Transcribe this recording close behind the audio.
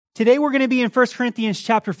Today we're going to be in 1 Corinthians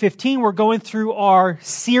chapter 15. We're going through our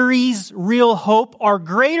series, Real Hope, our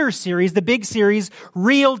greater series, the big series,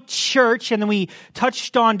 Real Church. And then we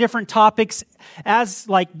touched on different topics as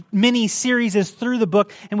like mini series through the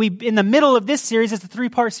book. And in the middle of this series, it's a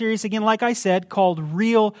 3-part series, again, like I said, called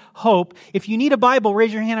Real Hope. If you need a Bible,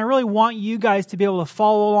 raise your hand. I really want you guys to be able to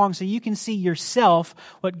follow along so you can see yourself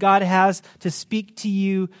what God has to speak to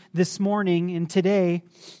you this morning and today.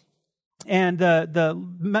 And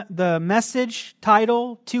the message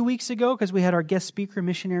title 2 weeks ago, because we had our guest speaker,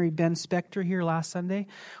 missionary Ben Spector, here last Sunday,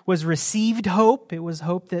 was Received Hope. It was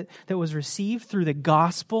hope that was received through the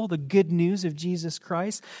gospel, the good news of Jesus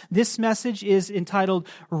Christ. This message is entitled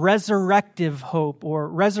Resurrective Hope or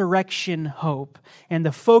Resurrection Hope. And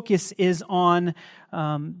the focus is on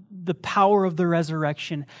the power of the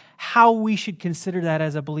resurrection, how we should consider that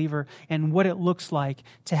as a believer, and what it looks like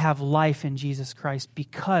to have life in Jesus Christ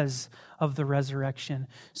because of the resurrection.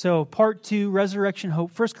 So part 2, Resurrection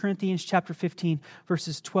Hope, 1 Corinthians chapter 15,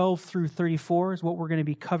 verses 12 through 34 is what we're going to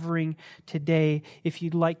be covering today. If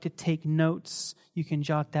you'd like to take notes, you can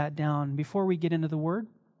jot that down. Before we get into the Word,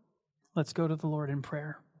 let's go to the Lord in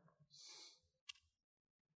prayer.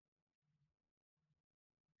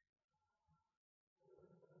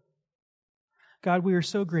 God, we are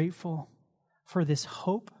so grateful for this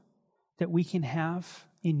hope that we can have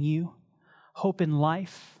in you, hope in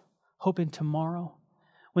life, hope in tomorrow,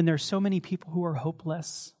 when there's so many people who are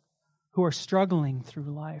hopeless, who are struggling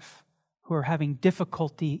through life, who are having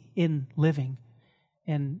difficulty in living.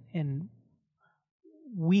 And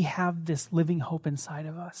we have this living hope inside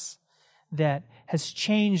of us that has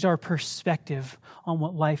changed our perspective on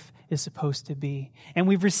what life is supposed to be. And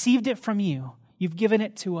we've received it from you. You've given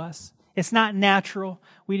it to us. It's not natural.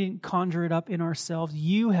 We didn't conjure it up in ourselves.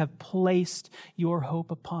 You have placed your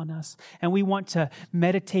hope upon us. And we want to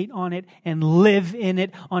meditate on it and live in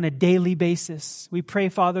it on a daily basis. We pray,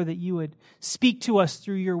 Father, that you would speak to us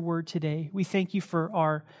through your word today. We thank you for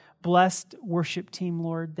our blessed worship team,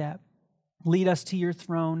 Lord, that lead us to your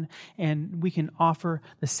throne, and we can offer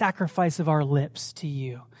the sacrifice of our lips to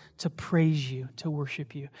you, to praise you, to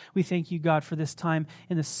worship you. We thank you, God, for this time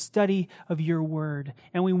in the study of your word.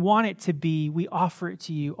 And we want it to be, we offer it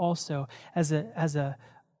to you also as a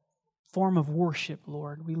form of worship,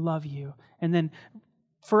 Lord. We love you. And then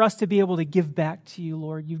for us to be able to give back to you,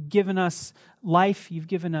 Lord, you've given us life, you've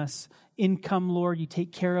given us income, Lord. You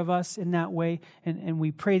take care of us in that way. And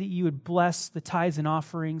we pray that you would bless the tithes and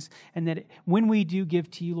offerings, and that when we do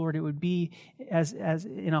give to you, Lord, it would be as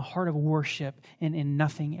in a heart of worship and in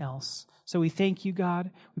nothing else. So we thank you,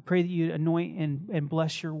 God. We pray that you anoint and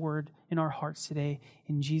bless your word in our hearts today.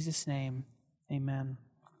 In Jesus' name, amen.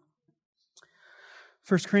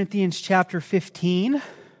 1 Corinthians chapter 15.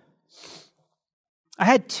 I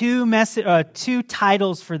had two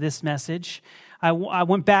titles for this message. I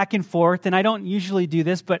went back and forth, and I don't usually do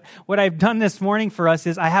this, but what I've done this morning for us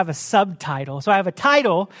is I have a subtitle. So I have a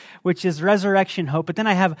title, which is Resurrection Hope, but then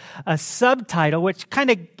I have a subtitle, which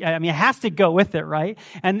it has to go with it, right?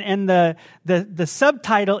 And the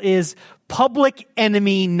subtitle is Public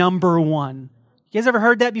Enemy Number 1. You guys ever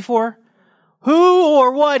heard that before? Who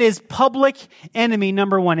or what is public enemy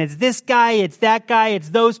number 1? It's this guy, it's that guy, it's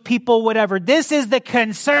those people, whatever. This is the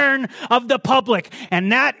concern of the public,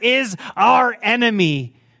 and that is our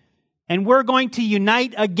enemy. And we're going to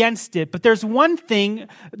unite against it. But there's one thing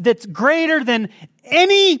that's greater than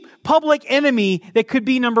any public enemy that could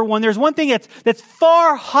be number 1. There's one thing that's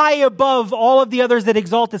far high above all of the others that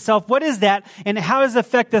exalt itself. What is that? And how does it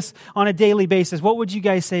affect us on a daily basis? What would you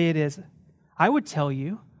guys say it is? I would tell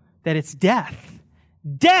you that it's death.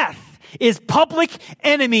 Death is public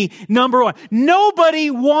enemy number 1.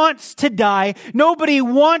 Nobody wants to die. Nobody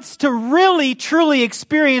wants to really, truly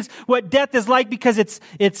experience what death is like, because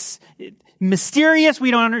it's mysterious.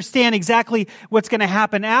 We don't understand exactly what's going to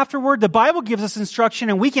happen afterward. The Bible gives us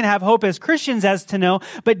instruction, and we can have hope as Christians as to know,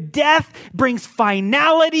 but death brings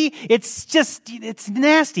finality. It's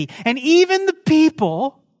nasty. And even the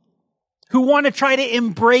people who want to try to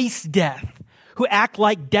embrace death, who act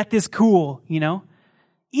like death is cool,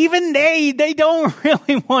 even they don't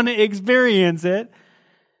really want to experience it,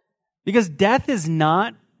 because death is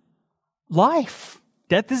not life.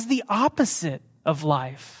 Death is the opposite of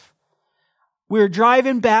life. We were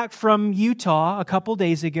driving back from Utah a couple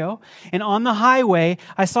days ago, and on the highway,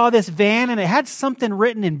 I saw this van, and it had something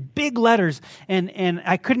written in big letters, and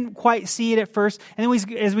I couldn't quite see it at first. And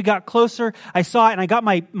then as we got closer, I saw it, and I got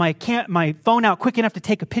my phone out quick enough to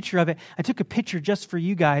take a picture of it. I took a picture just for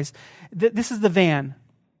you guys. This is the van.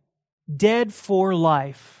 Dead for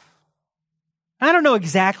life. I don't know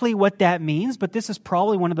exactly what that means, but this is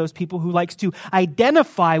probably one of those people who likes to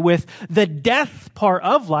identify with the death part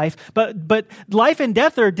of life, but life and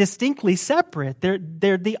death are distinctly separate.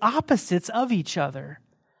 They're the opposites of each other.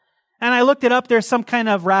 And I looked it up. There's some kind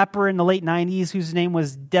of rapper in the late 90s whose name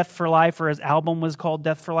was Death for Life, or his album was called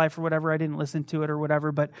Death for Life or whatever. I didn't listen to it or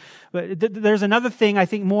whatever. But there's another thing, I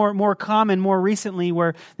think more common more recently,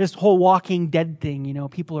 where this whole Walking Dead thing,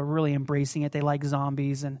 people are really embracing it. They like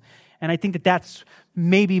zombies. And I think that that's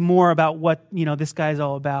maybe more about what, this guy's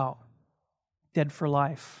all about. Dead for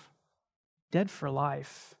life. Dead for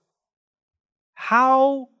life.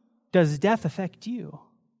 How does death affect you?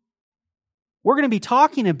 We're going to be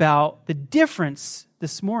talking about the difference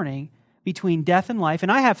this morning between death and life.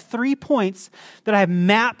 And I have 3 points that I have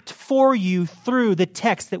mapped for you through the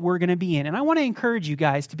text that we're going to be in. And I want to encourage you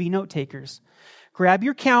guys to be note takers. Grab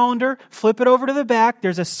your calendar, flip it over to the back.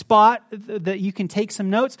 There's a spot that you can take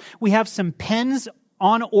some notes. We have some pens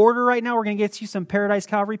on order right now. We're going to get you some Paradise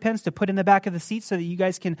Calvary pens to put in the back of the seat so that you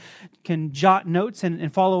guys can jot notes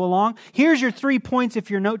and follow along. Here's your 3 points if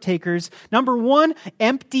you're note takers. Number 1,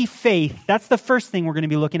 empty faith. That's the first thing we're going to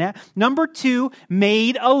be looking at. Number 2,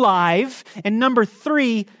 made alive. And number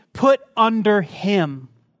 3, put under Him.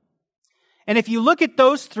 And if you look at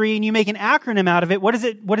those 3 and you make an acronym out of it, what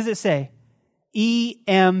does it say?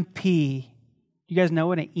 EMP. You guys know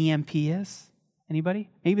what an EMP is? Anybody?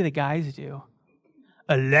 Maybe the guys do.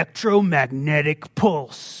 Electromagnetic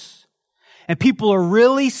pulse. And people are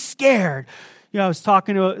really scared. I was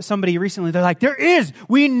talking to somebody recently. They're like,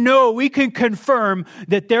 we know, we can confirm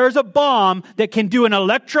that there's a bomb that can do an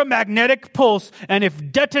electromagnetic pulse. And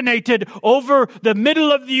if detonated over the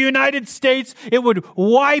middle of the United States, it would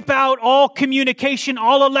wipe out all communication,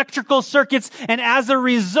 all electrical circuits. And as a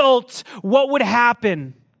result, what would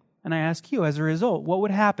happen? And I ask you, as a result, what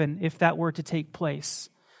would happen if that were to take place?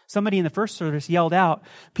 Somebody in the first service yelled out,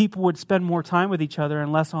 people would spend more time with each other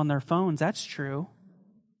and less on their phones. That's true.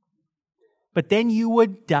 But then you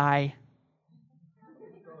would die.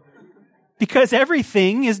 Because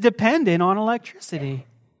everything is dependent on electricity.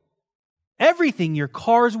 Everything. Your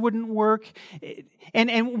cars wouldn't work.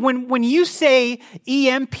 And when you say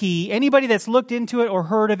EMP, anybody that's looked into it or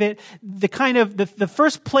heard of it, the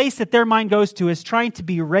first place that their mind goes to is trying to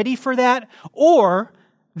be ready for that, or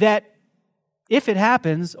that if it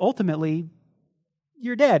happens, ultimately,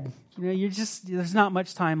 you're dead. There's not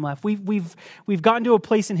much time left. We've gotten to a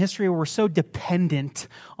place in history where we're so dependent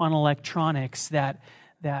on electronics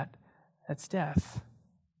that's death.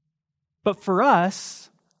 But for us,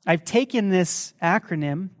 I've taken this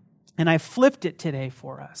acronym and I've flipped it today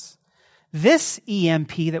for us. This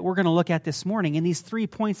EMP that we're going to look at this morning, and these 3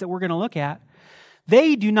 points that we're going to look at,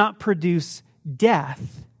 they do not produce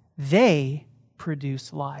death. They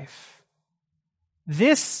produce life.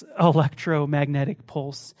 This electromagnetic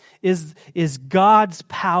pulse is God's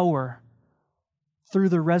power through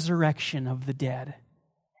the resurrection of the dead.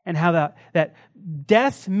 And how that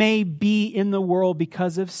death may be in the world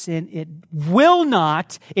because of sin. It will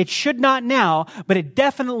not, it should not now, but it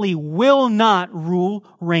definitely will not rule,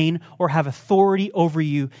 reign, or have authority over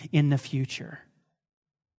you in the future.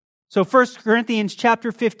 So 1 Corinthians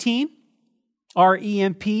chapter 15, our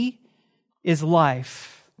EMP is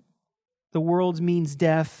life. The world's means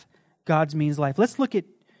death, God's means life. Let's look at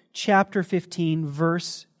chapter 15,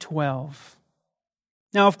 verse 12.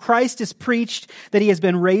 Now, if Christ is preached that He has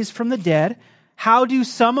been raised from the dead, how do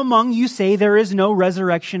some among you say there is no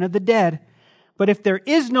resurrection of the dead? But if there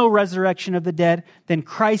is no resurrection of the dead, then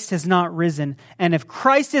Christ has not risen. And if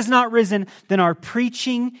Christ is not risen, then our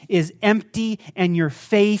preaching is empty and your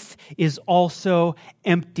faith is also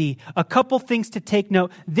empty. A couple things to take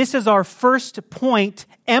note. This is our first point,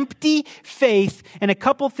 empty faith. And a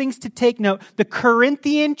couple things to take note. The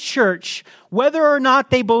Corinthian church, whether or not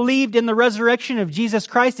they believed in the resurrection of Jesus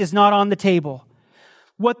Christ, is not on the table.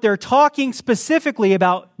 What they're talking specifically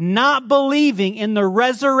about, not believing in the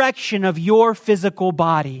resurrection of your physical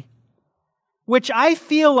body. Which I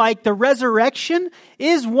feel like the resurrection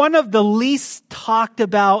is one of the least talked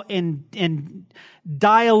about and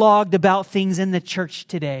dialogued about things in the church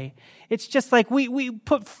today. It's just like we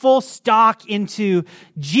put full stock into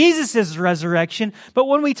Jesus' resurrection, but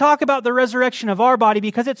when we talk about the resurrection of our body,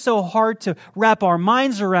 because it's so hard to wrap our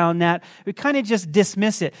minds around that, we kind of just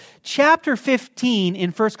dismiss it. Chapter 15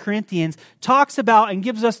 in 1 Corinthians talks about and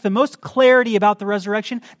gives us the most clarity about the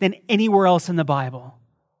resurrection than anywhere else in the Bible.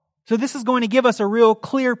 So this is going to give us a real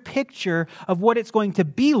clear picture of what it's going to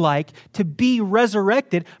be like to be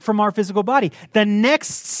resurrected from our physical body. The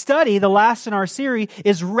next study, the last in our series,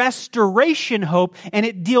 is restoration hope, and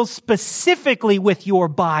it deals specifically with your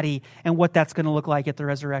body and what that's going to look like at the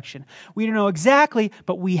resurrection. We don't know exactly,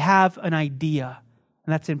 but we have an idea,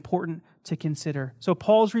 and that's important to consider. So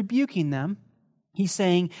Paul's rebuking them. He's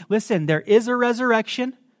saying, listen, there is a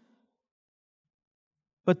resurrection,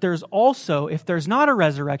 but there's also, if there's not a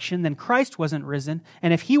resurrection, then Christ wasn't risen.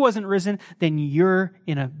 And if He wasn't risen, then you're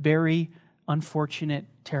in a very unfortunate,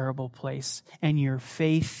 terrible place. And your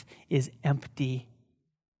faith is empty.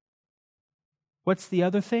 What's the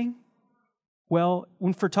other thing? Well,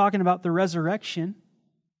 when we're talking about the resurrection,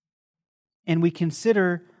 and we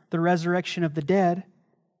consider the resurrection of the dead,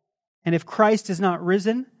 and if Christ is not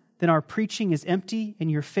risen, then our preaching is empty,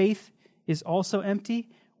 and your faith is also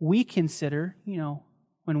empty. We consider,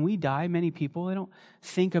 when we die, many people, they don't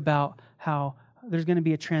think about how there's going to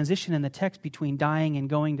be a transition in the text between dying and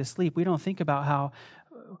going to sleep. We don't think about how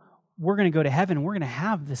we're going to go to heaven and we're going to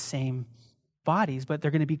have the same bodies, but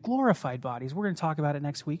they're going to be glorified bodies. We're going to talk about it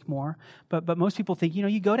next week more. But most people think,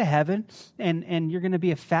 you go to heaven and you're going to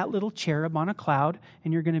be a fat little cherub on a cloud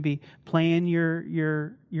and you're going to be playing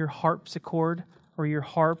your harpsichord or your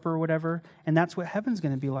harp or whatever, and that's what heaven's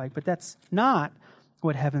going to be like. But that's not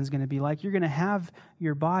what heaven's going to be like. You're going to have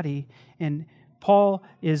your body. And Paul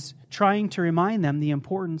is trying to remind them the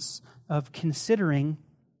importance of considering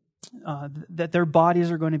that their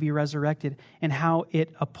bodies are going to be resurrected and how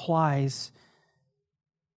it applies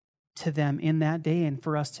to them in that day and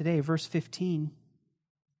for us today. Verse 15.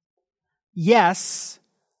 Yes,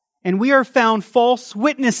 and we are found false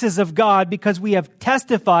witnesses of God because we have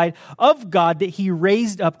testified of God that He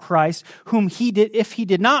raised up Christ, whom He did, if He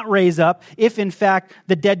did not raise up, if in fact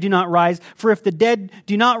the dead do not rise. For if the dead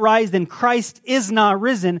do not rise, then Christ is not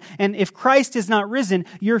risen. And if Christ is not risen,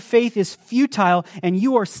 your faith is futile and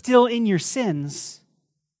you are still in your sins.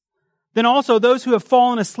 Then also those who have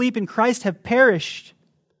fallen asleep in Christ have perished.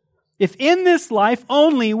 If in this life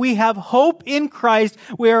only we have hope in Christ,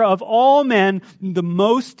 we are of all men the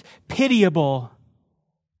most pitiable.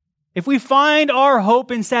 If we find our hope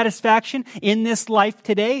and satisfaction in this life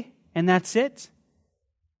today, and that's it,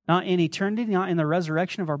 not in eternity, not in the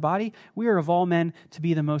resurrection of our body, we are of all men to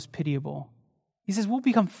be the most pitiable. He says we'll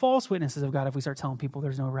become false witnesses of God if we start telling people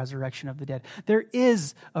there's no resurrection of the dead. There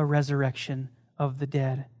is a resurrection of the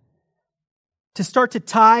dead. To start to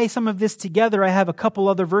tie some of this together, I have a couple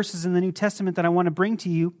other verses in the New Testament that I want to bring to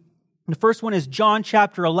you. The first one is John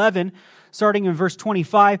chapter 11, starting in verse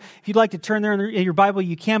 25. If you'd like to turn there in your Bible,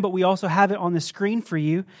 you can, but we also have it on the screen for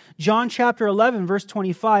you. John chapter 11, verse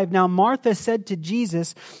 25. Now Martha said to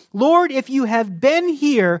Jesus, Lord, if you had been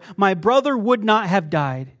here, my brother would not have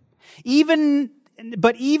died.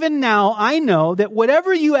 But even now I know that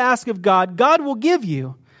whatever you ask of God, God will give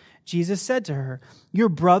you. Jesus said to her, your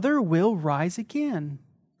brother will rise again.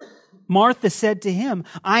 Martha said to him,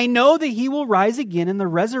 I know that he will rise again in the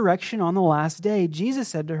resurrection on the last day. Jesus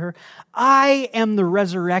said to her, I am the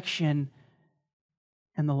resurrection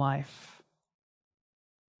and the life.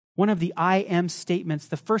 One of the I am statements,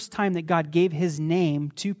 the first time that God gave His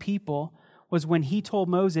name to people was when He told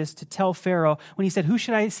Moses to tell Pharaoh, when He said, who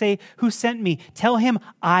should I say, who sent me? Tell him,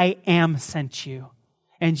 I am sent you.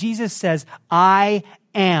 And Jesus says, I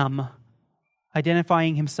am,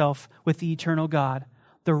 identifying Himself with the eternal God,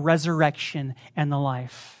 the resurrection and the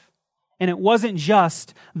life. And it wasn't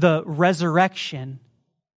just the resurrection,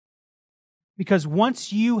 because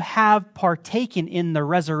once you have partaken in the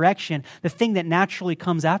resurrection, the thing that naturally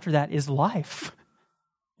comes after that is life.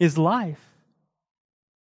 Is life.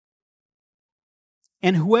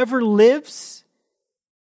 And whoever lives,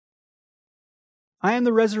 I am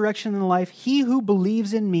the resurrection and the life. He who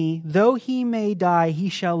believes in me, though he may die, he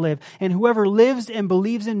shall live. And whoever lives and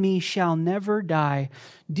believes in me shall never die.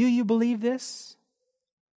 Do you believe this?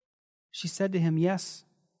 She said to him, yes,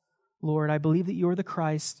 Lord, I believe that you are the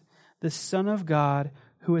Christ, the Son of God,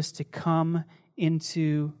 who is to come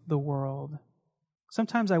into the world.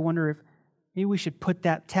 Sometimes I wonder if maybe we should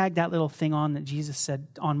tag that little thing on that Jesus said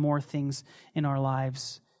on more things in our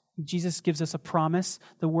lives. Jesus gives us a promise.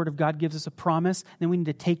 The Word of God gives us a promise. Then we need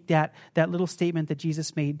to take that little statement that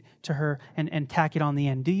Jesus made to her and tack it on the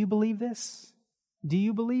end. Do you believe this? Do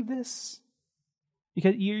you believe this?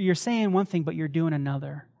 Because you're saying one thing, but you're doing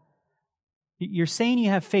another. You're saying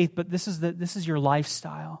you have faith, but this is your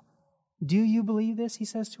lifestyle. Do you believe this? He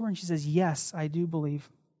says to her, and she says, yes, I do believe.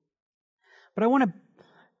 But I want to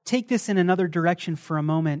take this in another direction for a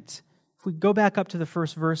moment If we go back up to the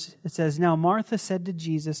first verse, it says, "Now Martha said to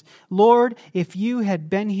Jesus, 'Lord, if you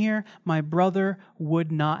had been here, my brother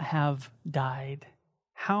would not have died.'"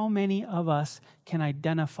 How many of us can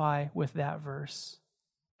identify with that verse?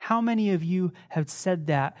 How many of you have said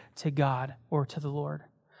that to God or to the Lord?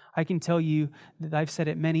 I can tell you that I've said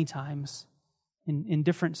it many times in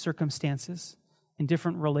different circumstances, in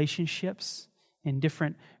different relationships, in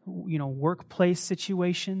different workplace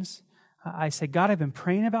situations. I said, "God, I've been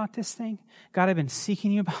praying about this thing. God, I've been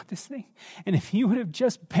seeking you about this thing. And if you would have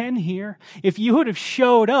just been here, if you would have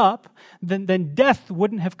showed up, then death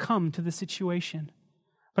wouldn't have come to the situation."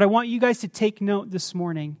 But I want you guys to take note this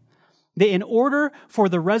morning that in order for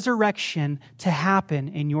the resurrection to happen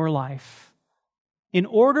in your life, in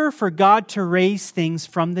order for God to raise things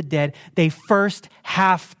from the dead, they first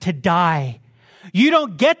have to die. You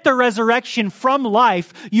don't get the resurrection from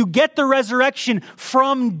life. You get the resurrection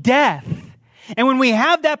from death. And when we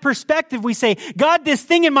have that perspective, we say, "God, this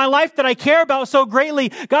thing in my life that I care about so greatly,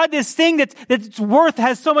 God, this thing that's worth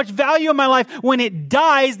has so much value in my life." When it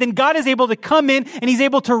dies, then God is able to come in and He's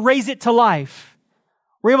able to raise it to life.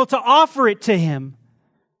 We're able to offer it to Him.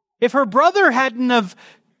 If her brother hadn't have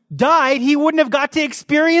died, he wouldn't have got to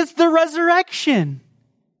experience the resurrection.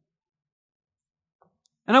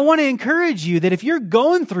 And I want to encourage you that if you're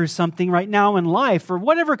going through something right now in life, or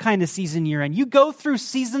whatever kind of season you're in, you go through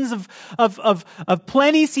seasons of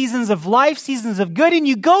plenty, seasons of life, seasons of good, and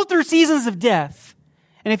you go through seasons of death.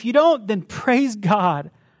 And if you don't, then praise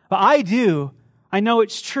God. But I do. I know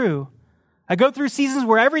it's true. I go through seasons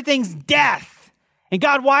where everything's death. And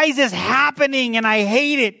God, why is this happening? And I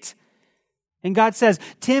hate it. And God says,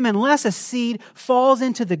 "Tim, unless a seed falls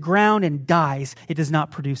into the ground and dies, it does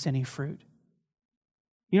not produce any fruit."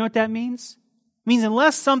 You know what that means? It means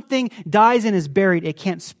unless something dies and is buried, it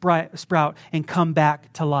can't sprout and come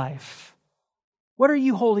back to life. What are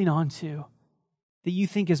you holding on to that you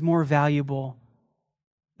think is more valuable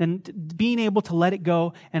than being able to let it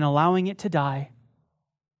go and allowing it to die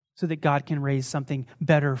so that God can raise something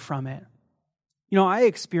better from it? I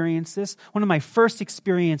experienced this. One of my first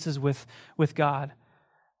experiences with God.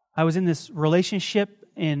 I was in this relationship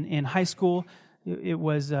in high school. It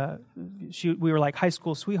was we were like high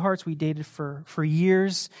school sweethearts. We dated for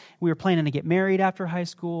years. We were planning to get married after high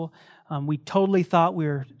school. We totally thought we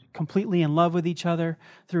were completely in love with each other.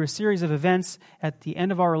 Through a series of events at the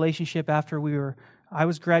end of our relationship, I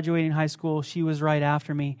was graduating high school. She was right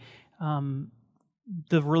after me.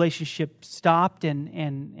 The relationship stopped, and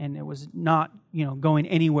it was not going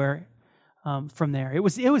anywhere from there. It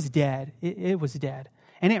was dead. It was dead.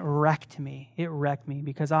 And it wrecked me. It wrecked me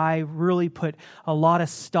because I really put a lot of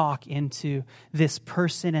stock into this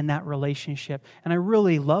person and that relationship. And I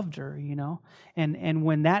really loved her, And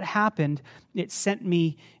when that happened, it sent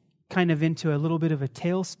me kind of into a little bit of a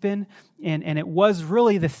tailspin. And it was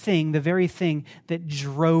really the very thing that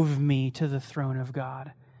drove me to the throne of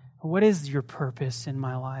God. What is your purpose in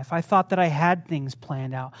my life? I thought that I had things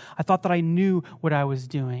planned out. I thought that I knew what I was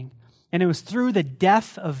doing. And it was through the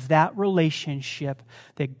death of that relationship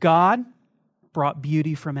that God brought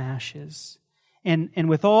beauty from ashes. And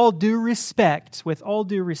with all due respect,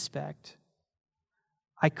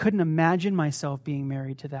 I couldn't imagine myself being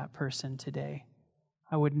married to that person today.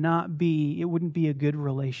 It wouldn't be a good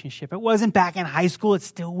relationship. It wasn't back in high school, it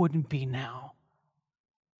still wouldn't be now.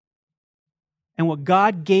 And what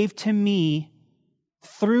God gave to me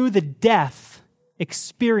through the death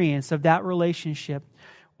experience of that relationship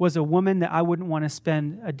was a woman that I wouldn't want to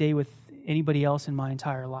spend a day with anybody else in my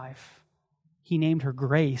entire life. He named her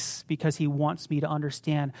Grace because He wants me to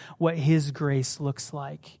understand what His grace looks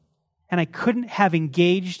like. And I couldn't have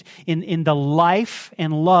engaged in the life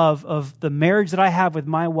and love of the marriage that I have with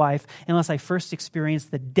my wife unless I first experienced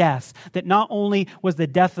the death. That not only was the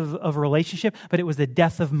death of a relationship, but it was the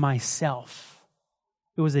death of myself.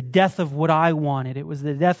 It was the death of what I wanted. It was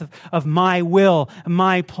the death of my will,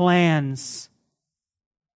 my plans.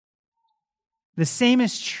 The same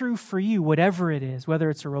is true for you, whatever it is, whether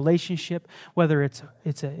it's a relationship, whether it's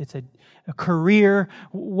a career,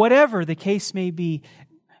 whatever the case may be.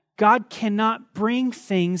 God cannot bring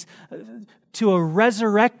things to a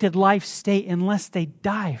resurrected life state unless they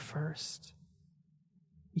die first.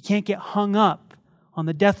 You can't get hung up on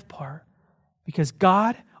the death part because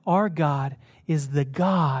God, our God, is the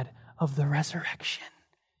God of the resurrection.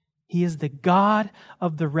 He is the God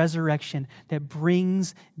of the resurrection that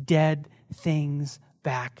brings dead things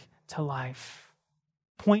back to life.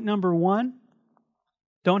 Point number 1,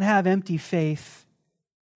 don't have empty faith.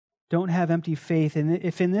 Don't have empty faith. And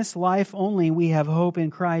if in this life only we have hope in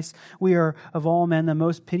Christ, we are of all men the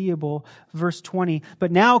most pitiable. Verse 20, but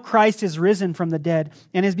now Christ is risen from the dead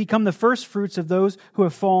and has become the first fruits of those who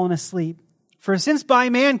have fallen asleep. For since by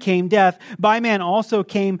man came death, by man also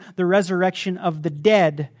came the resurrection of the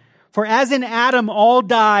dead. For as in Adam all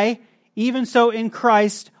die, even so in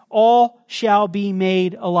Christ all shall be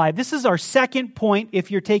made alive. This is our second point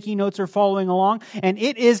if you're taking notes or following along, and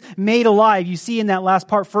it is made alive. You see in that last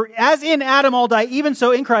part, for as in Adam all die, even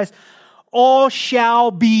so in Christ all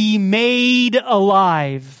shall be made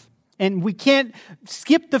alive. And we can't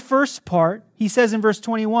skip the first part. He says in verse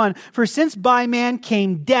 21, for since by man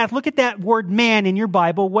came death, look at that word man in your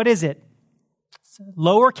Bible. What is it?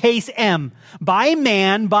 Lowercase m. By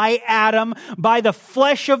man, by Adam, by the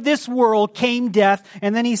flesh of this world came death.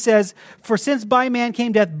 And then he says, for since by man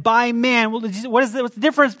came death, by man. What's the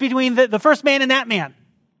difference between the first man and that man?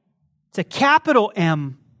 It's a capital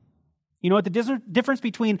M. You know what the difference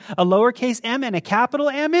between a lowercase m and a capital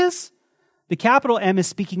M is? The capital M is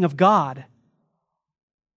speaking of God.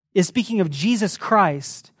 Is speaking of Jesus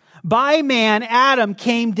Christ. By man, Adam,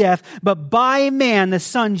 came death, but by man, the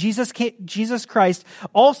Son, Jesus Christ,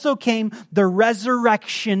 also came the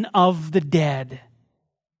resurrection of the dead.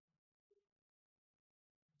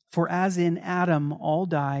 For as in Adam all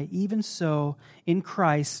die, even so in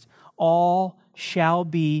Christ all shall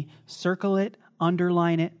be, circle it,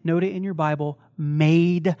 underline it, note it in your Bible,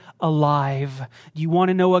 made alive. Do you want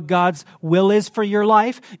to know what God's will is for your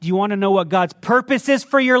life? Do you want to know what God's purpose is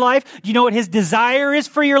for your life? Do you know what His desire is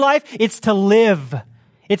for your life? It's to live.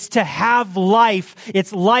 It's to have life.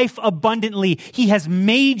 It's life abundantly. He has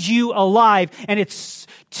made you alive. And it's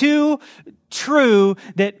too true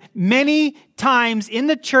that many times in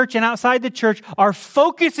the church and outside the church, our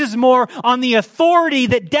focus is more on the authority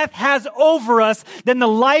that death has over us than the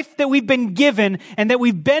life that we've been given and that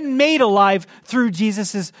we've been made alive through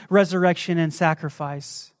Jesus' resurrection and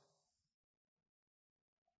sacrifice.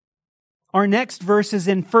 Our next verse is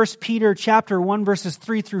in 1 Peter chapter 1, verses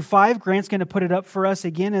 3 through 5. Grant's going to put it up for us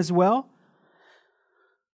again as well.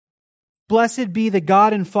 Blessed be the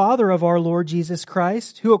God and Father of our Lord Jesus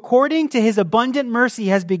Christ, who according to His abundant mercy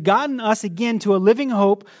has begotten us again to a living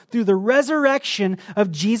hope through the resurrection of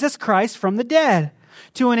Jesus Christ from the dead,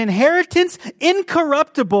 to an inheritance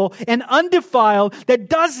incorruptible and undefiled that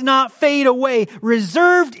does not fade away,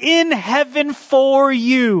 reserved in heaven for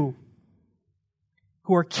you,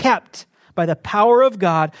 who are kept by the power of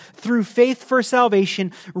God through faith for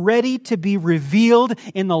salvation, ready to be revealed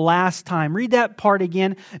in the last time. Read that part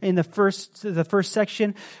again in the first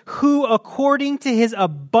section. Who according to His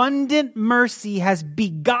abundant mercy has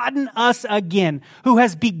begotten us again. Who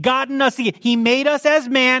has begotten us again. He made us as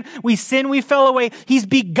man. We sinned, we fell away. He's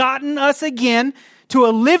begotten us again to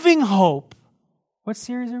a living hope. What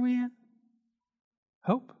series are we in?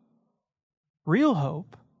 Hope. Real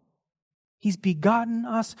hope. He's begotten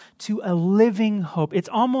us to a living hope. It's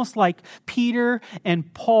almost like Peter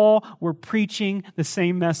and Paul were preaching the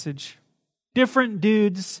same message. Different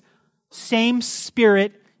dudes, same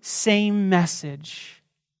spirit, same message.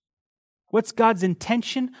 What's God's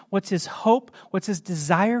intention? What's His hope? What's His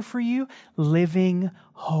desire for you? Living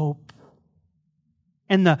hope.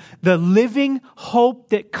 And the living hope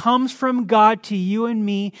that comes from God to you and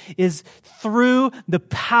me is through the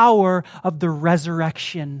power of the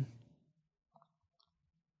resurrection.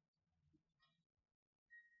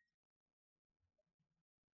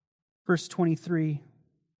 Verse 23.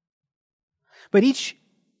 But each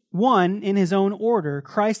one in his own order,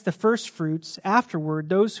 Christ the firstfruits, afterward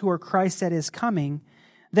those who are Christ at His coming.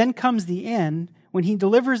 Then comes the end, when He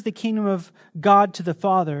delivers the kingdom of God to the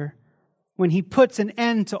Father, when He puts an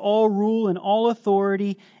end to all rule and all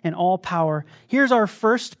authority and all power. Here's our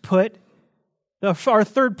first put. Our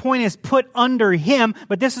third point is put under Him,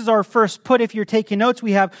 but this is our first put. If you're taking notes,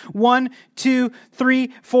 we have 1, 2,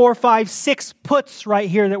 3, 4, 5, 6 puts right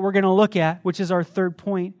here that we're going to look at, which is our third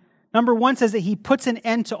point. Number 1 says that He puts an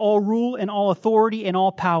end to all rule and all authority and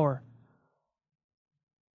all power.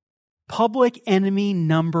 Public enemy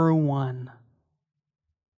number 1.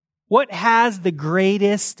 What has the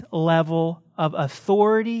greatest level of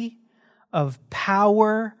authority, of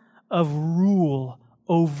power, of rule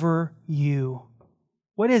over you?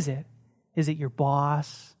 What is it? Is it your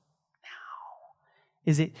boss?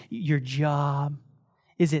 No. Is it your job?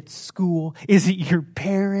 Is it school? Is it your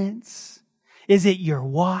parents? Is it your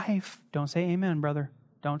wife? Don't say amen, brother.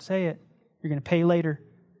 Don't say it. You're going to pay later.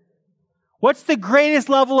 What's the greatest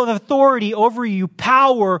level of authority over you,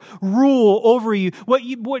 power, rule over you? What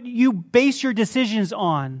you base your decisions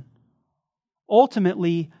on?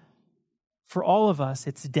 Ultimately, for all of us,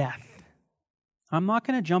 it's death. I'm not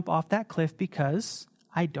going to jump off that cliff because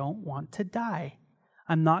I don't want to die.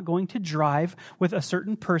 I'm not going to drive with a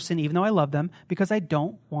certain person, even though I love them, because I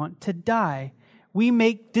don't want to die. We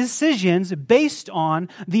make decisions based on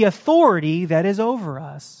the authority that is over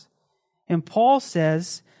us. And Paul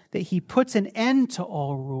says that he puts an end to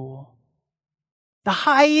all rule. The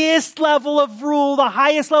highest level of rule, the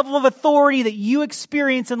highest level of authority that you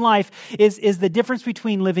experience in life is the difference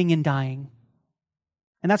between living and dying.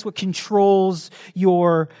 And that's what controls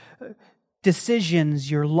your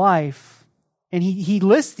decisions, your life. And he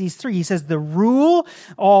lists these three. He says, the rule,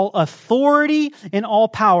 all authority, and all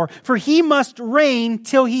power. For he must reign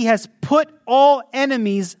till he has put all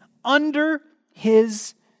enemies under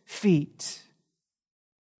his feet.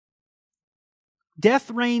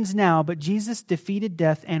 Death reigns now, but Jesus defeated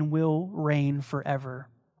death and will reign forever.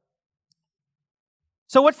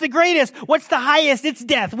 So what's the greatest? What's the highest? It's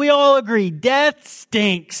death. We all agree. Death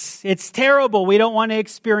stinks. It's terrible. We don't want to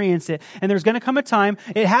experience it. And there's going to come a time,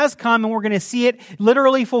 it has come, and we're going to see it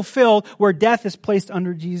literally fulfilled, where death is placed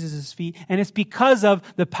under Jesus' feet. And it's because of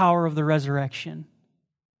the power of the resurrection.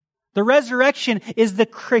 The resurrection is the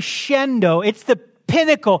crescendo. It's the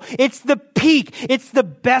pinnacle. It's the peak. It's the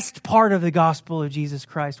best part of the gospel of Jesus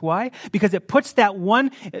Christ. Why? Because it puts that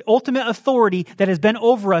one ultimate authority that has been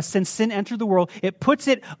over us since sin entered the world, it puts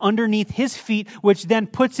it underneath his feet, which then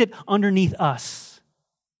puts it underneath us.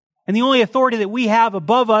 And the only authority that we have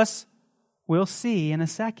above us, we'll see in a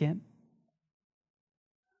second.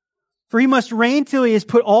 For he must reign till he has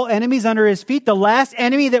put all enemies under his feet. The last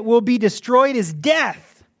enemy that will be destroyed is death.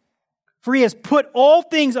 For he has put all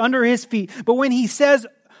things under his feet. But when he says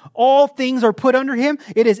all things are put under him,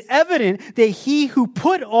 it is evident that he who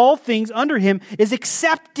put all things under him is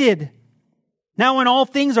accepted. Now when all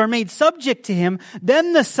things are made subject to him,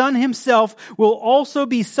 then the Son himself will also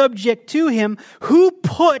be subject to him who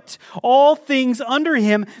put all things under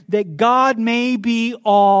him, that God may be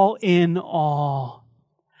all in all.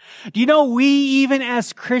 Do you know, we, even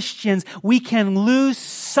as Christians, we can lose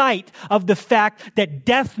sight of the fact that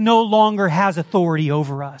death no longer has authority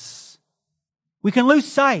over us. We can lose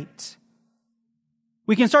sight.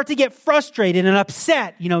 We can start to get frustrated and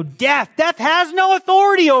upset. Death has no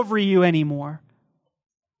authority over you anymore.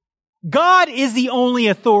 God is the only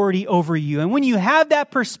authority over you. And when you have that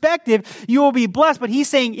perspective, you will be blessed. But he's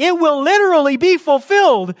saying it will literally be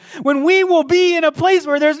fulfilled when we will be in a place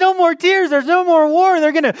where there's no more tears, there's no more war.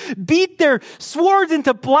 They're going to beat their swords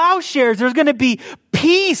into plowshares. There's going to be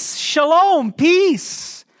peace, shalom,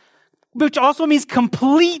 peace, which also means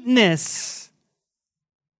completeness.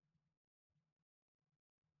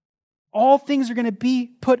 All things are going to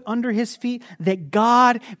be put under his feet, that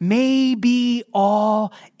God may be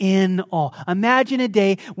all in all. Imagine a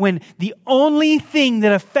day when the only thing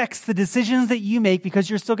that affects the decisions that you make, because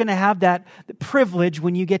you're still going to have that privilege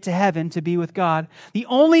when you get to heaven to be with God, the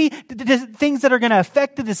only things that are going to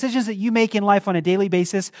affect the decisions that you make in life on a daily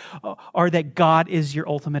basis are that God is your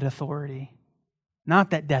ultimate authority. Not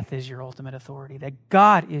that death is your ultimate authority, that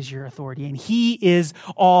God is your authority, and he is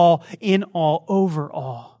all in all, over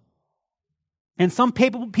all. And some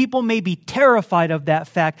people may be terrified of that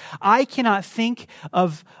fact. I cannot think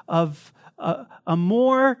of a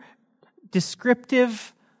more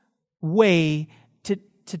descriptive way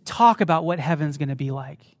to talk about what heaven's going to be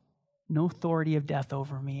like. No authority of death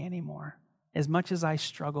over me anymore. As much as I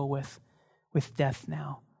struggle with death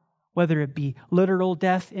now, whether it be literal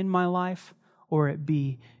death in my life, or it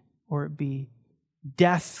be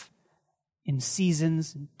death in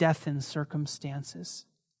seasons, death in circumstances.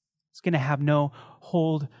 It's going to have no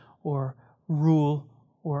hold or rule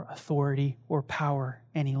or authority or power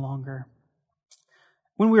any longer.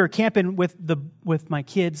 When we were camping with my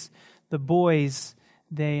kids, the boys,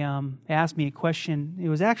 they asked me a question. It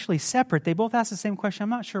was actually separate. They both asked the same question. I'm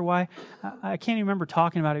not sure why. I can't even remember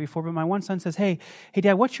talking about it before, but my one son says, hey,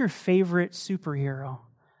 Dad, what's your favorite superhero?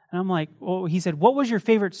 And I'm like, well, he said, what was your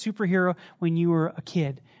favorite superhero when you were a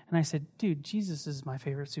kid? And I said, dude, Jesus is my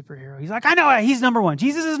favorite superhero. He's like, I know, he's number one.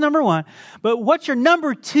 Jesus is number one. But what's your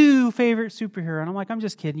number two favorite superhero? And I'm like, I'm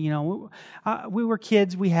just kidding. We were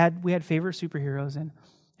kids. We had favorite superheroes.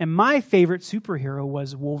 And my favorite superhero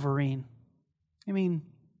was Wolverine. I mean,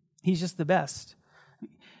 he's just the best.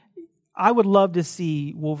 I would love to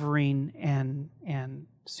see Wolverine and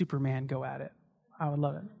Superman go at it. I would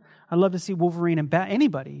love it. I'd love to see Wolverine and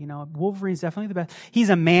anybody. Wolverine's definitely the best. He's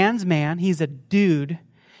a man's man. He's a dude.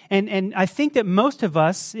 And I think that most of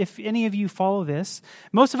us, if any of you follow this,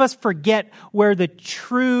 most of us forget where the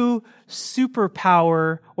true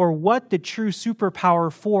superpower, or what the true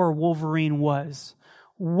superpower for Wolverine was.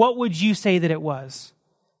 What would you say that it was?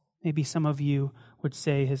 Maybe some of you would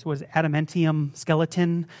say his was adamantium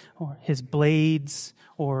skeleton, or his blades,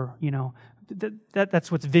 or,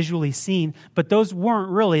 that's what's visually seen. But those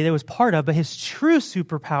weren't really, that was part of, but his true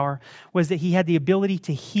superpower was that he had the ability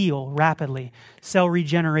to heal rapidly, cell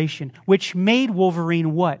regeneration, which made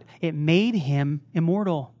Wolverine what? It made him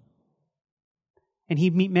immortal. And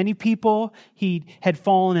he'd meet many people. He had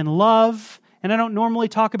fallen in love. And I don't normally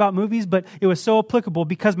talk about movies, but it was so applicable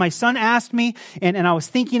because my son asked me, and I was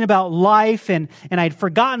thinking about life, and I'd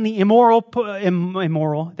forgotten the immoral,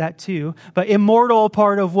 that too, but immortal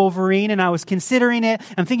part of Wolverine, and I was considering it.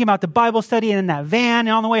 I'm thinking about the Bible study and in that van,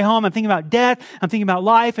 and on the way home, I'm thinking about death, I'm thinking about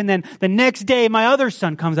life, and then the next day, my other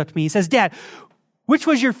son comes up to me. He says, "Dad, which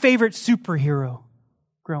was your favorite superhero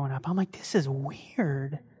growing up?" I'm like, this is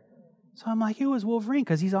weird. So I'm like, it was Wolverine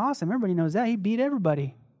because he's awesome. Everybody knows that. He beat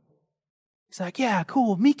everybody. He's like, "Yeah,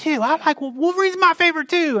 cool. Me too. Wolverine's my favorite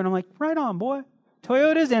too." And I'm like, right on, boy.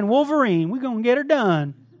 Toyotas and Wolverine. We're going to get her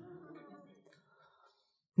done.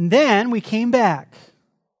 And then we came back.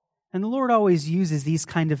 And the Lord always uses these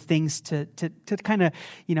kind of things to kind of,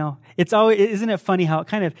 it's always, isn't it funny how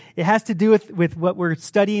it has to do with what we're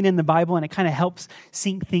studying in the Bible, and it kind of helps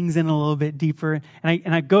sink things in a little bit deeper.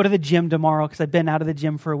 And I go to the gym tomorrow because I've been out of the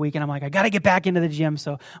gym for a week, and I'm like, I got to get back into the gym.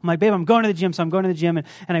 So I'm like, babe, I'm going to the gym. So I'm going to the gym, and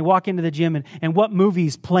I walk into the gym, and what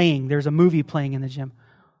movie's playing? There's a movie playing in the gym.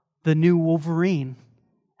 The new Wolverine.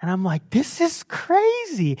 And I'm like, this is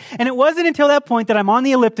crazy. And it wasn't until that point that I'm on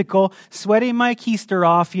the elliptical, sweating my keister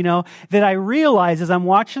off, that I realize as I'm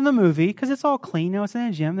watching the movie, because it's all clean, it's in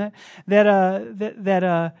the gym,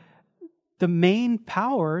 that the main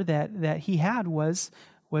power that he had was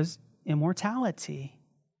immortality.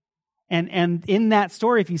 And in that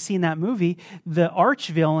story, if you've seen that movie, the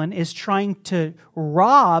arch-villain is trying to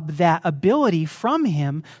rob that ability from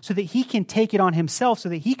him so that he can take it on himself so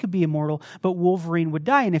that he could be immortal, but Wolverine would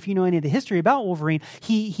die. And if you know any of the history about Wolverine,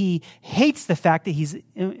 he hates the fact that he's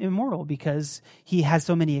immortal because he has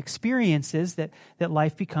so many experiences that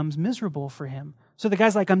life becomes miserable for him. So the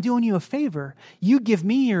guy's like, "I'm doing you a favor. You give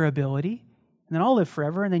me your ability, and then I'll live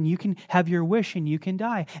forever, and then you can have your wish and you can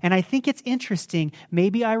die." And I think it's interesting,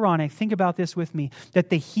 maybe ironic, think about this with me, that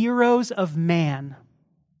the heroes of man,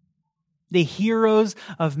 the heroes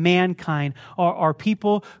of mankind are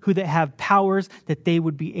people that have powers that they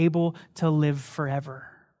would be able to live forever.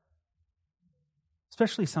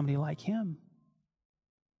 Especially somebody like him.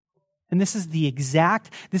 And this is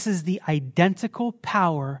the identical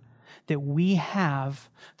power that we have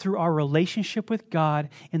through our relationship with God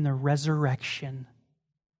in the resurrection.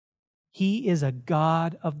 He is a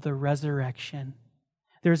God of the resurrection.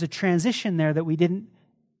 There's a transition there that we didn't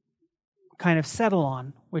kind of settle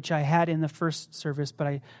on, which I had in the first service, but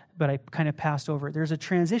I kind of passed over it. There's a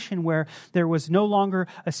transition where there was no longer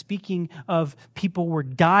a speaking of people were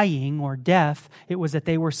dying or death. It was that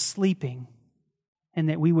they were sleeping. And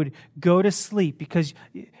that we would go to sleep because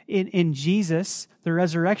in Jesus, the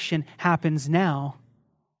resurrection happens now.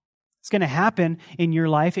 It's going to happen in your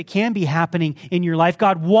life. It can be happening in your life.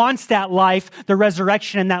 God wants that life, the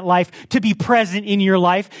resurrection and that life, to be present in your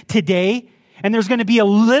life today. And there's going to be a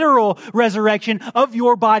literal resurrection of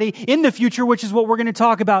your body in the future, which is what we're going to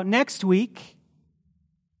talk about next week.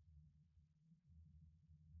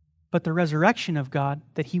 But the resurrection of God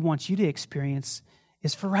that He wants you to experience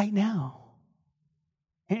is for right now.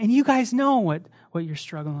 And you guys know what you're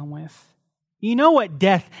struggling with. You know what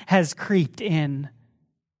death has creeped in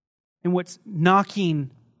and what's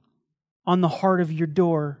knocking on the heart of your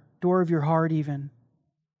door of your heart even.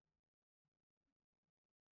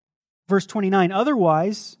 Verse 29,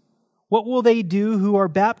 "Otherwise, what will they do who are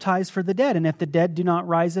baptized for the dead, and if the dead do not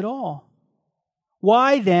rise at all?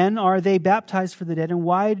 Why then are they baptized for the dead, and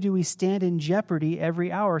why do we stand in jeopardy every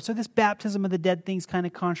hour?" So this baptism of the dead thing's kind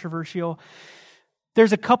of controversial.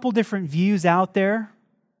 There's a couple different views out there.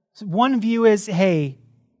 So one view is, hey,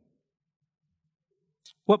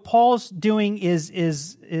 what Paul's doing is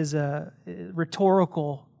a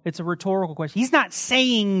rhetorical. It's a rhetorical question. He's not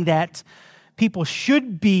saying that people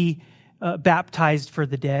should be baptized for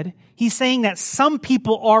the dead. He's saying that some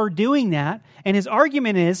people are doing that. And his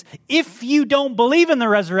argument is, if you don't believe in the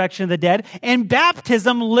resurrection of the dead, and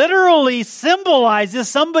baptism literally symbolizes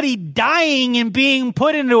somebody dying and being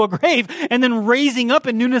put into a grave and then raising up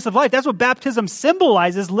in newness of life. That's what baptism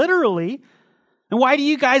symbolizes, literally. And why do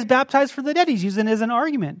you guys baptize for the dead? He's using it as an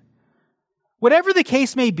argument. Whatever the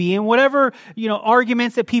case may be, and whatever,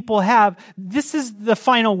 arguments that people have, this is the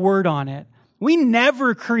final word on it. We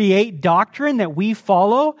never create doctrine that we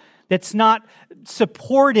follow that's not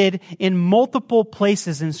supported in multiple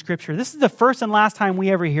places in Scripture. This is the first and last time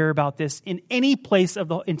we ever hear about this in any place of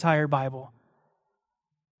the entire Bible.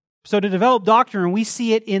 So to develop doctrine, we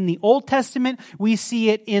see it in the Old Testament, we see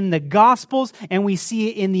it in the Gospels, and we see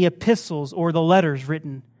it in the epistles or the letters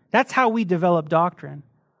written. That's how we develop doctrine.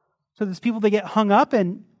 So there's people that get hung up,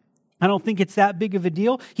 and I don't think it's that big of a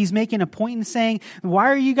deal. He's making a point in saying,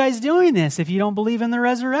 why are you guys doing this if you don't believe in the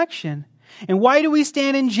resurrection? And why do we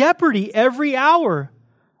stand in jeopardy every hour?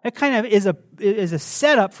 That kind of is a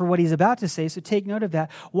setup for what he's about to say, so take note of that.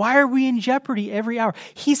 Why are we in jeopardy every hour?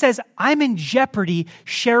 He says, I'm in jeopardy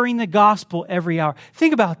sharing the gospel every hour.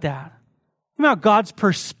 Think about that. Think about God's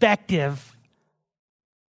perspective,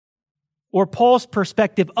 or Paul's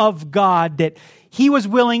perspective of God, that he was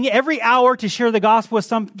willing every hour to share the gospel with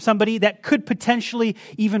somebody that could potentially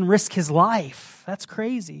even risk his life. That's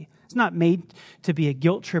crazy. It's not made to be a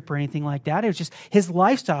guilt trip or anything like that. It was just his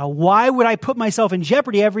lifestyle. Why would I put myself in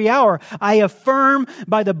jeopardy every hour? I affirm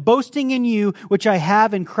by the boasting in you, which I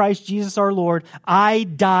have in Christ Jesus our Lord, I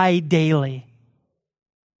die daily.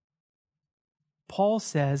 Paul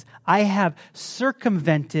says, I have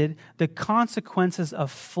circumvented the consequences of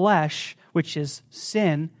flesh, which is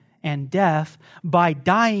sin and death, by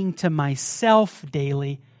dying to myself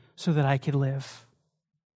daily so that I could live.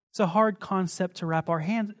 It's a hard concept to wrap our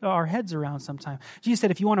heads around sometimes. Jesus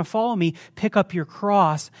said, if you want to follow me, pick up your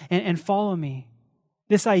cross and follow me.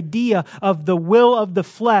 This idea of the will of the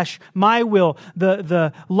flesh, my will,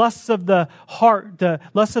 the lusts of the heart, the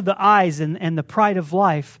lusts of the eyes, and the pride of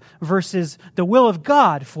life, versus the will of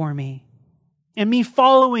God for me and me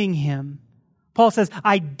following Him. Paul says,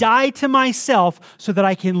 I die to myself so that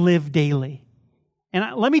I can live daily.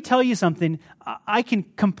 And let me tell you something, I can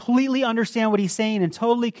completely understand what he's saying and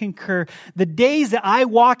totally concur. The days that I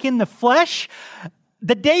walk in the flesh,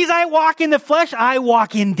 I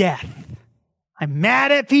walk in death. I'm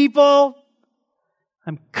mad at people.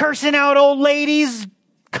 I'm cursing out old ladies,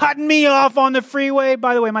 cutting me off on the freeway.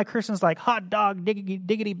 By the way, my cursing's like hot dog,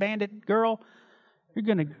 diggity bandit girl. You're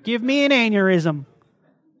going to give me an aneurysm.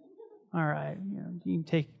 All right, you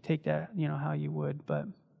can take that, how you would, but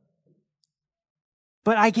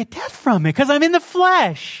I get death from it because I'm in the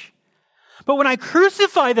flesh. But when I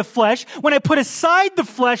crucify the flesh, when I put aside the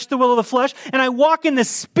flesh, the will of the flesh, and I walk in the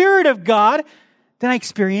Spirit of God, then I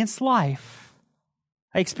experience life.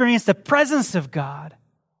 I experience the presence of God.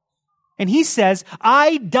 And he says,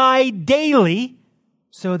 I die daily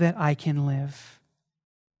so that I can live.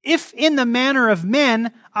 If in the manner of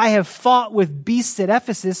men I have fought with beasts at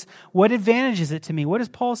Ephesus, what advantage is it to me? What is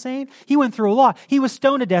Paul saying? He went through a lot. He was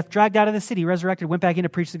stoned to death, dragged out of the city, resurrected, went back in to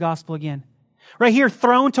preach the gospel again. Right here,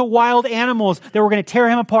 thrown to wild animals that were going to tear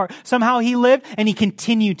him apart. Somehow he lived and he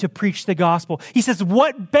continued to preach the gospel. He says,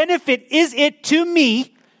 what benefit is it to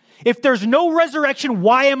me if there's no resurrection?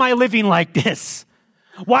 Why am I living like this?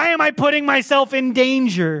 Why am I putting myself in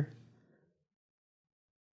danger?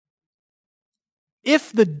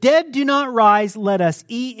 If the dead do not rise, let us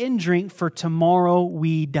eat and drink, for tomorrow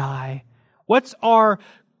we die. What's our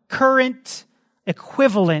current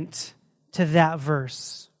equivalent to that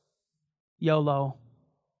verse? YOLO.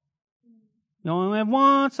 You only live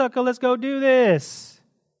once, sucker, let's go do this.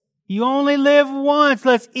 You only live once,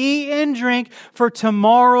 let's eat and drink, for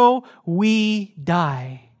tomorrow we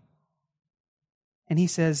die. And he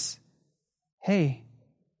says, hey,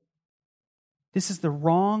 this is the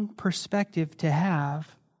wrong perspective to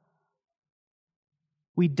have.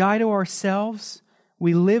 We die to ourselves,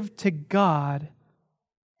 we live to God,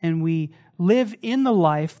 and we live in the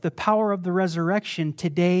life, the power of the resurrection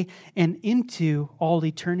today and into all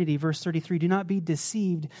eternity. Verse 33, do not be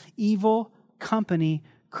deceived. Evil company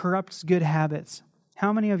corrupts good habits.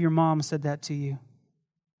 How many of your moms said that to you?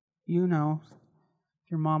 You know.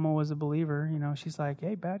 If your mama was a believer, she's like,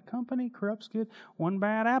 hey, bad company corrupts good. One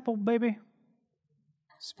bad apple, baby.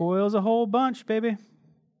 Spoils a whole bunch, baby.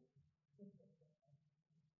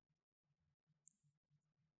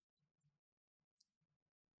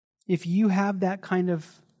 If you have that kind of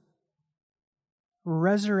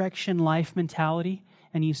resurrection life mentality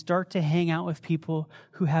and you start to hang out with people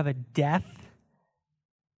who have a death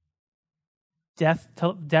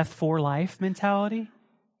for life mentality,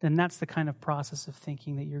 then that's the kind of process of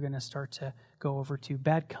thinking that you're going to start to go over to.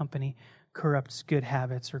 Bad company corrupts good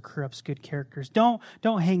habits or corrupts good characters. Don't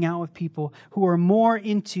hang out with people who are more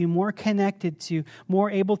connected to, more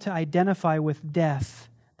able to identify with death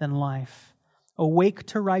than life. Awake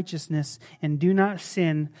to righteousness and do not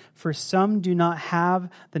sin, for some do not have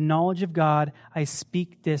the knowledge of God. I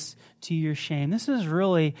speak this to your shame. This is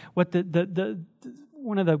really what the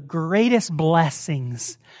one of the greatest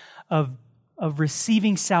blessings of of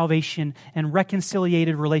receiving salvation and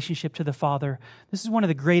reconciliated relationship to the Father. This is one of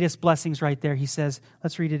the greatest blessings right there. He says,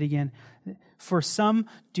 let's read it again. For some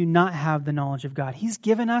do not have the knowledge of God. He's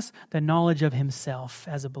given us the knowledge of himself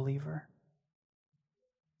as a believer.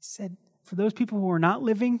 He said, for those people who are not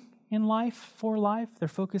living in life, for life, their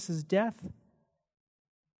focus is death.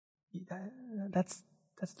 That's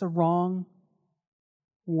the wrong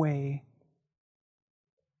way.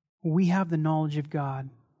 We have the knowledge of God.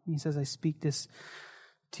 He says, I speak this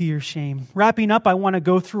to your shame. Wrapping up, I want to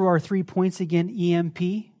go through our 3 points again. EMP.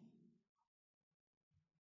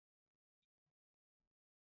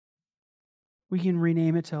 We can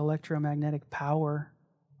rename it to electromagnetic power,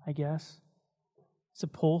 I guess. It's a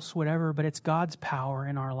pulse, whatever, but it's God's power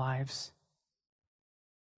in our lives.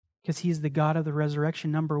 Because He's the God of the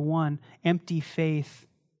resurrection. Number 1, empty faith.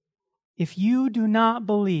 If you do not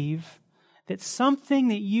believe that something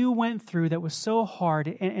that you went through that was so hard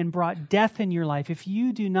and brought death in your life, if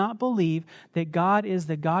you do not believe that God is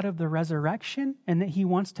the God of the resurrection and that He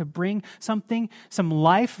wants to bring some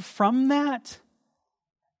life from that,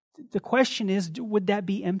 the question is, would that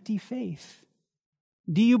be empty faith?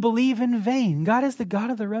 Do you believe in vain? God is the God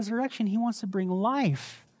of the resurrection. He wants to bring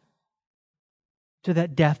life to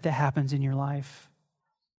that death that happens in your life.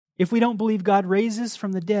 If we don't believe God raises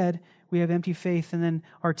from the dead, we have empty faith. And then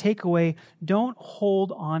our takeaway, don't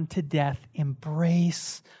hold on to death.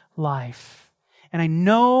 Embrace life. And I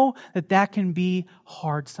know that that can be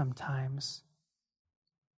hard sometimes.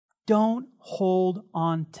 Don't hold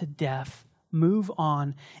on to death. Move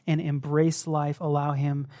on and embrace life. Allow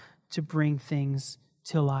Him to bring things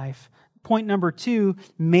to life. Point number 2,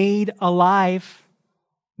 made alive.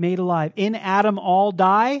 Made alive. In Adam all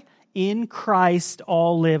die. In Christ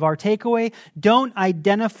all live. Our takeaway, don't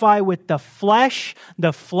identify with the flesh.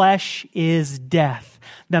 The flesh is death.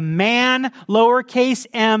 The man, lowercase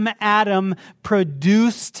m, Adam,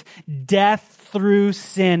 produced death through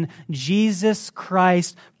sin. Jesus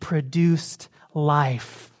Christ produced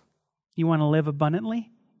life. You want to live abundantly?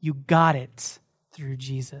 You got it through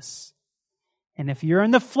Jesus. And if you're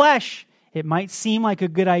in the flesh, it might seem like a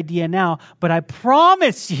good idea now, but I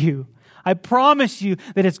promise you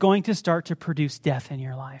that it's going to start to produce death in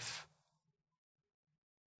your life.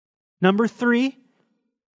 Number 3,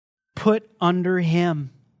 put under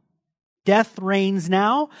Him. Death reigns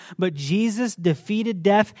now, but Jesus defeated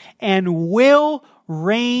death and will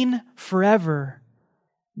reign forever.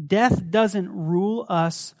 Death doesn't rule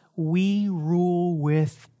us. We rule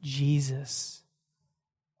with Jesus.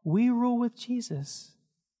 We rule with Jesus.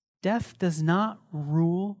 Death does not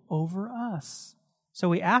rule over us. So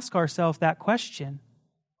we ask ourselves that question,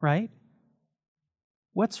 right?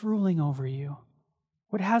 What's ruling over you?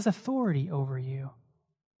 What has authority over you?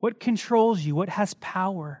 What controls you? What has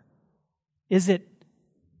power? Is it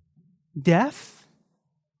death?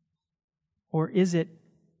 Or is it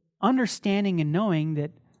understanding and knowing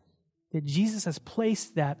that Jesus has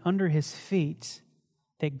placed that under His feet,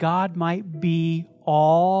 that God might be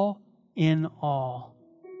all in all?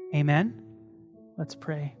 Amen? Let's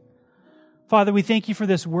pray. Father, we thank You for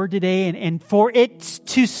this word today and for it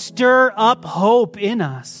to stir up hope in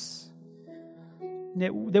us.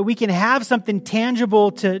 That we can have something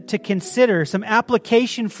tangible to consider, some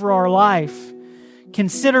application for our life,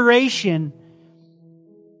 consideration.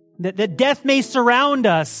 That death may surround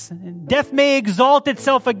us. Death may exalt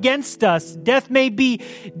itself against us. Death may be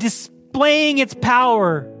displaying its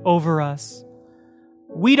power over us.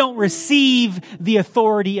 We don't receive the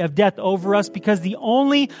authority of death over us because the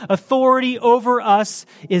only authority over us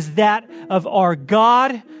is that of our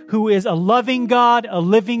God, who is a loving God, a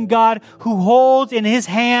living God, who holds in His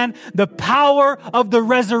hand the power of the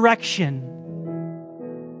resurrection.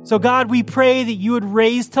 So God, we pray that You would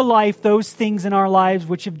raise to life those things in our lives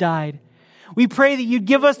which have died. We pray that You'd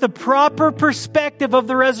give us the proper perspective of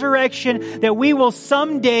the resurrection, that we will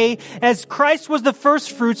someday, as Christ was the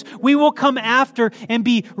first fruits, we will come after and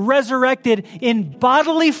be resurrected in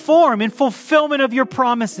bodily form, in fulfillment of Your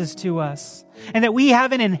promises to us. And that we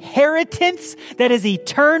have an inheritance that is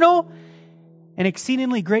eternal and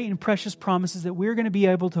exceedingly great and precious promises that we're going to be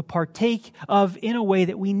able to partake of in a way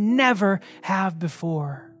that we never have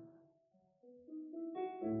before.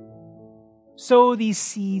 Sow these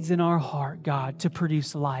seeds in our heart, God, to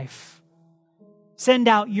produce life. Send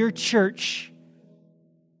out Your church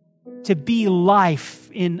to be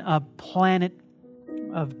life in a planet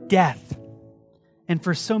of death. And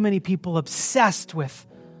for so many people obsessed with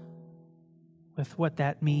what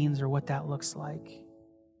that means or what that looks like.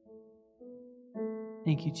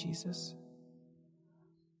 Thank You, Jesus.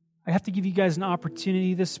 I have to give you guys an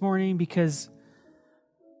opportunity this morning because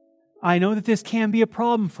I know that this can be a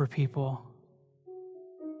problem for people.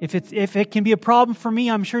 If it can be a problem for me,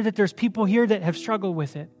 I'm sure that there's people here that have struggled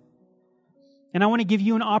with it. And I want to give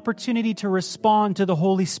you an opportunity to respond to the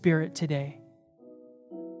Holy Spirit today.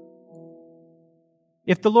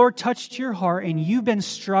 If the Lord touched your heart and you've been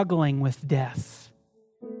struggling with death,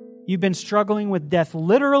 you've been struggling with death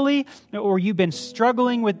literally, or you've been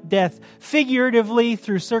struggling with death figuratively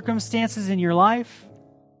through circumstances in your life,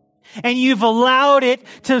 and you've allowed it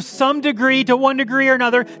to some degree, to one degree or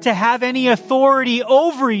another, to have any authority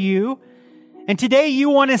over you, and today you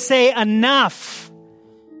want to say, enough.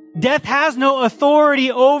 Death has no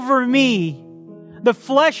authority over me. The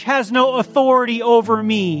flesh has no authority over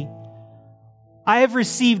me. I have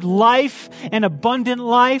received life, and abundant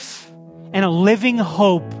life, and a living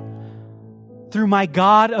hope through my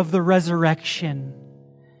God of the resurrection.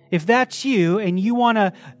 If that's you and you want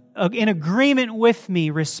to, in agreement with me,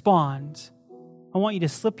 respond, I want you to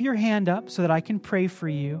slip your hand up so that I can pray for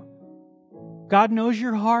you. God knows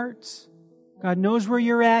your heart. God knows where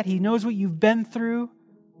you're at. He knows what you've been through.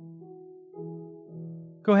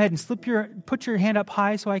 Go ahead and put your hand up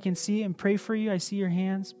high so I can see and pray for you. I see your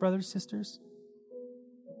hands, brothers, sisters.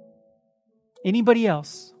 Anybody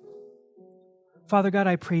else? Father God,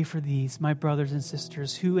 I pray for these, my brothers and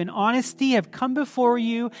sisters, who in honesty have come before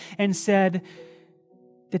you and said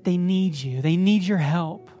that they need you. They need your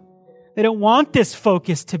help. They don't want this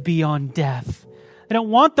focus to be on death. They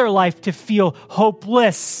don't want their life to feel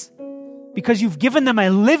hopeless because you've given them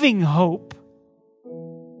a living hope.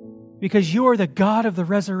 Because you are the God of the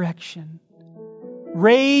resurrection.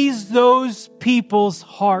 Raise those people's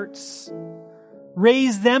hearts.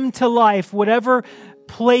 Raise them to life, whatever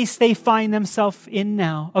place they find themselves in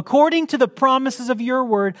now. According to the promises of your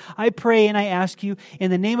word, I pray and I ask you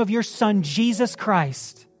in the name of your Son, Jesus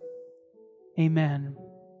Christ. Amen.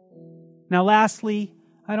 Now lastly,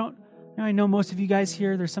 I know most of you guys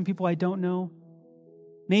here, there's some people I don't know.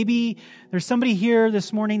 Maybe there's somebody here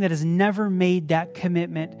this morning that has never made that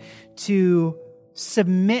commitment to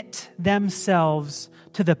submit themselves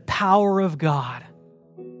to the power of God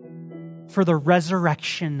for the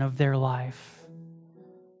resurrection of their life.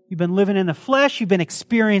 You've been living in the flesh, you've been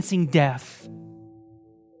experiencing death.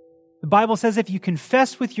 The Bible says if you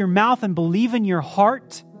confess with your mouth and believe in your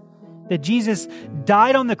heart that Jesus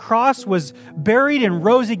died on the cross, was buried, and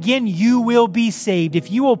rose again, you will be saved.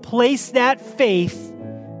 If you will place that faith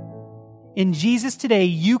in Jesus today,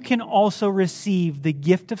 you can also receive the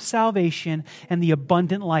gift of salvation and the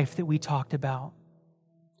abundant life that we talked about.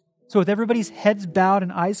 So with everybody's heads bowed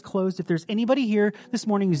and eyes closed, if there's anybody here this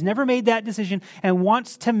morning who's never made that decision and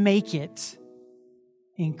wants to make it,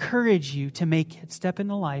 I encourage you to make it. Step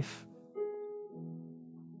into life.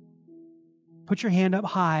 Put your hand up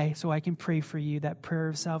high so I can pray for you, that prayer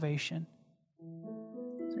of salvation.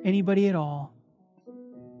 Is there anybody at all?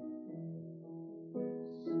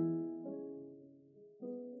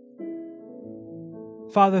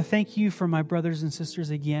 Father, thank you for my brothers and sisters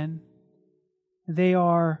again. They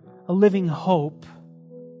are a living hope,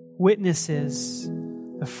 witnesses,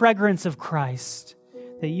 the fragrance of Christ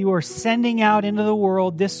that you are sending out into the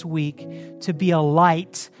world this week to be a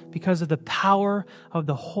light because of the power of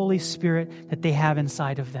the Holy Spirit that they have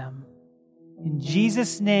inside of them. In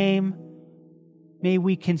Jesus' name, may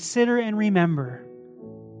we consider and remember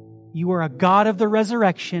you are a God of the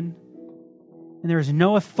resurrection, and there is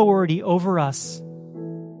no authority over us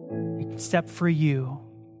except for you.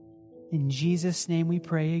 In Jesus' name we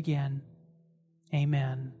pray again.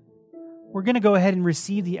 Amen. We're going to go ahead and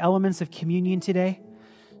receive the elements of communion today.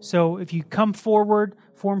 So if you come forward,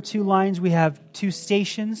 form two lines. We have two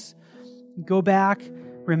stations. Go back,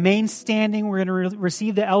 remain standing. We're going to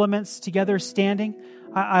receive the elements together standing.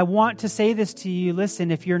 I want to say this to you.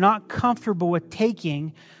 Listen, if you're not comfortable with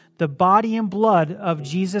taking the body and blood of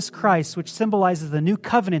Jesus Christ, which symbolizes the new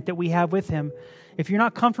covenant that we have with Him, if you're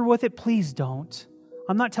not comfortable with it, please don't.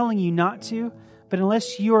 I'm not telling you not to, but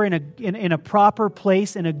unless you are in a proper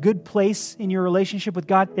place, in a good place in your relationship with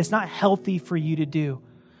God, it's not healthy for you to do.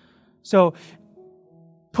 So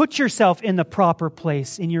put yourself in the proper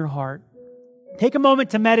place in your heart. Take a moment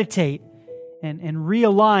to meditate and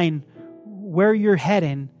realign where you're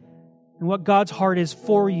heading and what God's heart is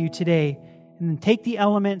for you today. And then take the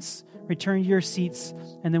elements, return to your seats,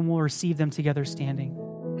 and then we'll receive them together standing.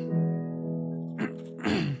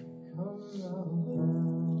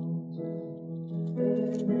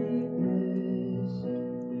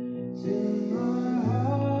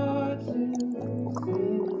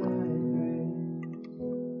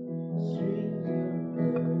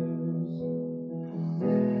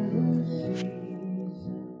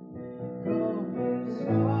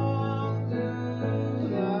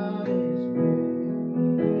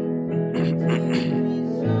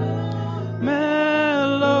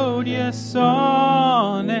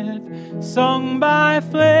 sung by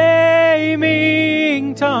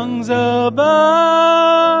flaming tongues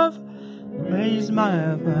above. Raise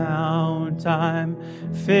my mount, I'm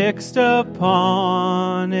fixed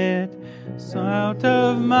upon it, out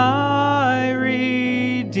of my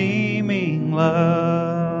redeeming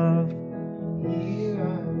love. Here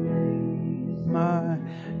I raise my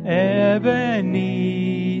Ebenezer,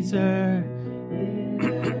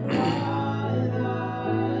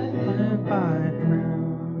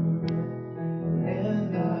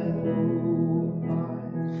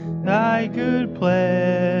 thy good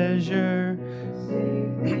pleasure.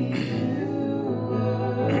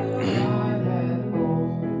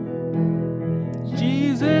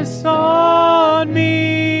 Jesus sought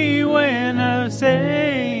me when a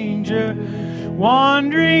stranger,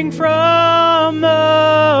 wandering from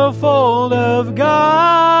the fold of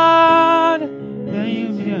God.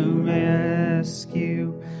 Came to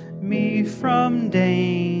rescue me from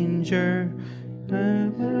danger,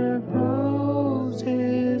 and propose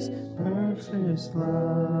His perfect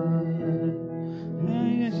love.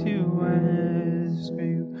 Came to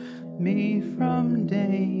rescue me from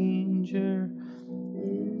danger,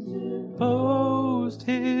 post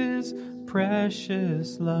His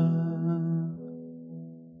precious love.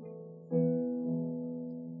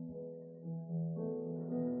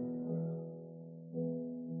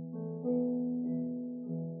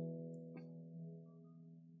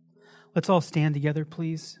 Let's all stand together,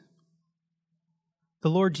 please. The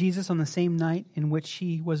Lord Jesus, on the same night in which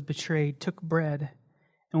He was betrayed, took bread,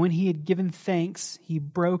 and when He had given thanks, He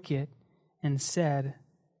broke it and said,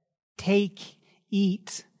 "Take,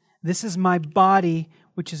 eat. This is my body,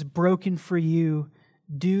 which is broken for you.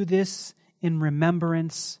 Do this in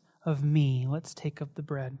remembrance of me." Let's take up the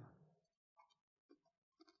bread.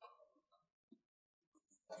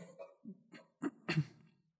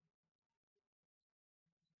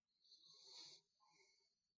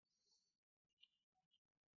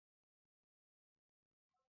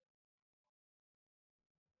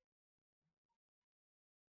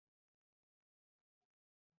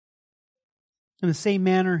 In the same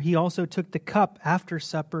manner, He also took the cup after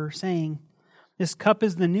supper, saying, "This cup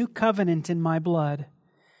is the new covenant in my blood.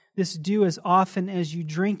 This do as often as you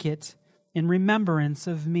drink it in remembrance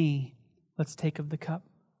of me." Let's take of the cup.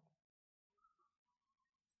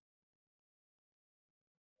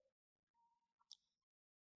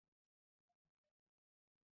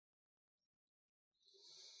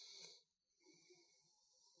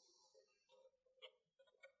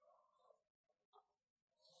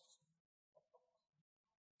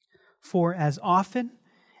 For as often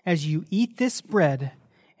as you eat this bread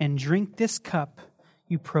and drink this cup,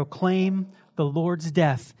 you proclaim the Lord's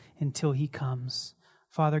death until He comes.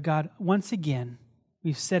 Father God, once again,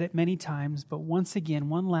 we've said it many times, but once again,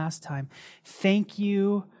 one last time, thank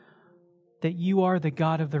you that you are the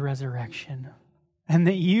God of the resurrection and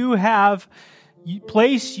that you have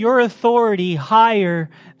placed your authority higher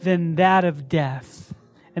than that of death,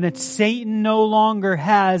 and that Satan no longer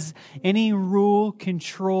has any rule,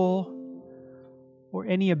 control, or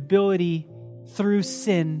any ability through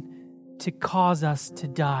sin to cause us to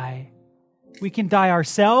die. We can die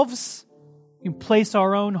ourselves. We can place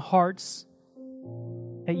our own hearts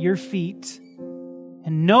at your feet,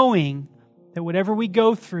 and knowing that whatever we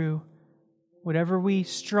go through, whatever we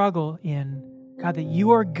struggle in, God, that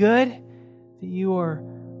you are good, that you are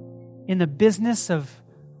in the business of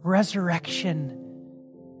resurrection,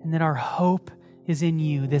 and that our hope is in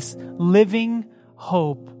you, this living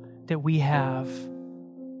hope that we have.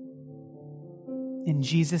 In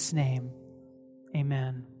Jesus' name,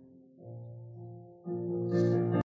 amen.